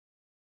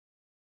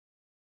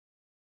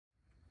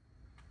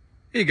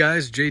Hey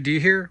guys, JD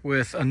here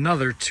with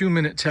another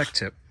 2-minute tech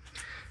tip.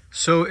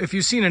 So if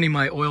you've seen any of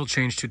my oil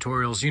change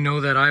tutorials, you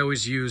know that I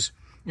always use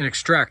an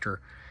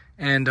extractor.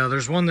 And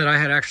there's one that I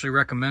had actually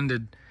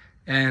recommended,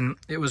 and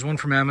it was one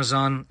from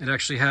Amazon. It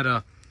actually had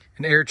an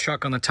air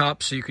chuck on the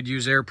top, so you could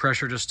use air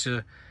pressure just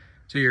to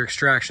do your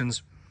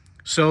extractions.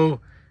 So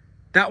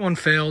that one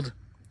failed.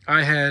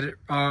 I had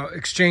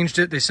exchanged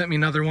it. They sent me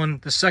another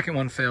one. The second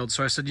one failed.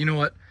 So I said, you know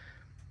what?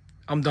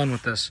 I'm done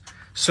with this.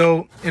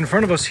 So in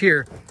front of us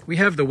here, we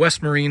have the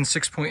West Marine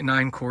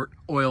 6.9 quart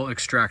oil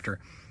extractor.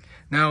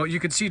 Now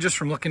you can see just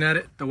from looking at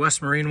it, the West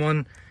Marine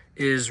one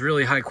is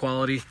really high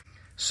quality.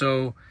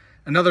 So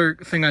another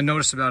thing I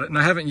noticed about it, and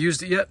I haven't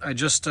used it yet, I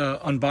just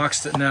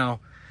unboxed it now.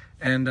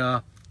 And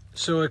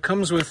so it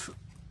comes with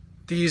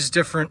these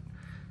different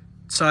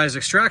size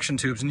extraction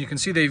tubes, and you can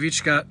see they've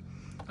each got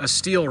a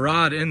steel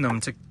rod in them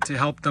to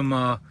help them,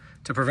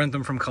 to prevent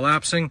them from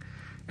collapsing.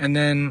 And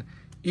then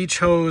each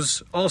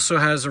hose also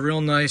has a real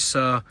nice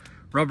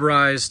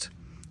rubberized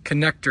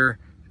connector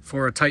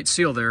for a tight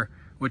seal there,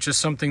 which is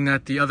something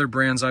that the other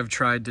brands I've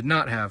tried did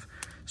not have.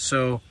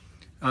 So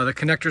the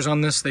connectors on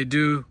this, they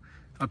do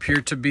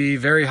appear to be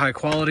very high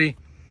quality.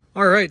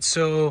 All right,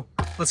 so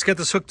let's get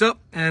this hooked up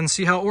and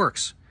see how it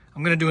works.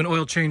 I'm gonna do an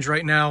oil change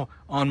right now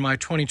on my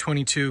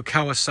 2022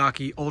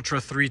 Kawasaki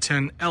Ultra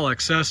 310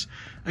 LXS.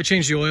 I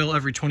change the oil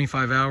every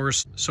 25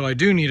 hours, so I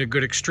do need a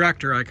good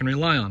extractor I can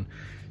rely on.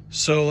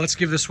 So let's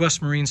give this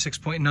West Marine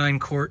 6.9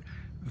 quart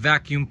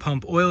vacuum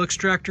pump oil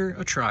extractor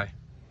a try.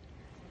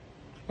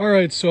 All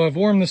right, so I've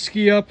warmed the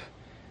ski up,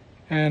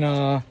 and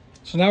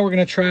so now we're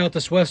gonna try out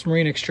this West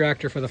Marine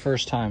extractor for the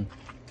first time.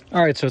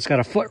 All right, so it's got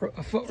a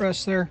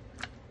footrest there.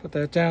 Put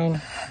that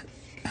down.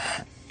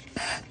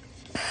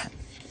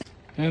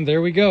 And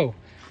there we go.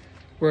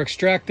 We're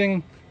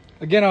extracting.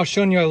 Again, I was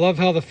showing you, I love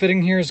how the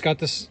fitting here has got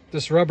this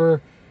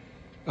rubber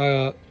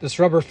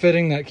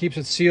fitting that keeps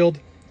it sealed.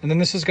 And then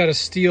this has got a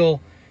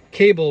steel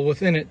cable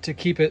within it to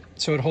keep it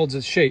so it holds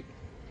its shape.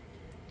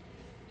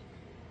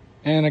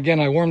 And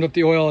again, I warmed up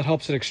the oil. It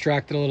helps it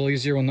extract it a little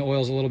easier when the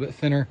oil's a little bit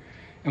thinner.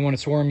 And when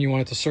it's warm, you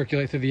want it to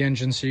circulate through the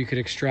engine so you could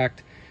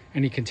extract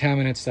any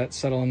contaminants that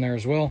settle in there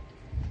as well.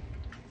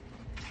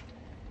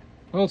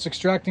 Well, it's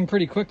extracting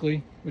pretty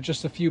quickly with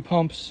just a few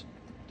pumps.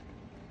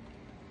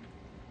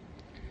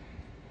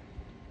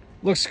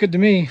 Looks good to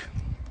me.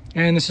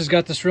 And this has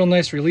got this real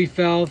nice relief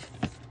valve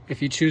if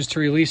you choose to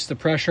release the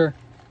pressure.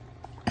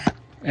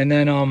 And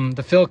then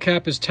the fill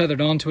cap is tethered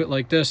onto it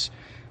like this.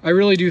 I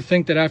really do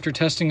think that after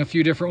testing a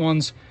few different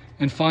ones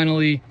and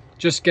finally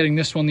just getting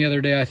this one the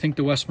other day, I think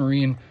the West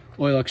Marine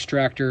oil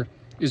extractor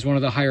is one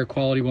of the higher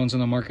quality ones on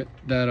the market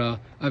that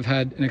I've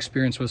had an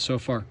experience with so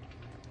far.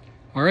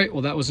 All right,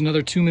 well, that was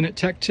another 2-minute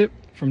tech tip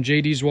from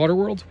JD's Water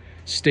World.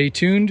 Stay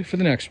tuned for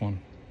the next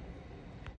one.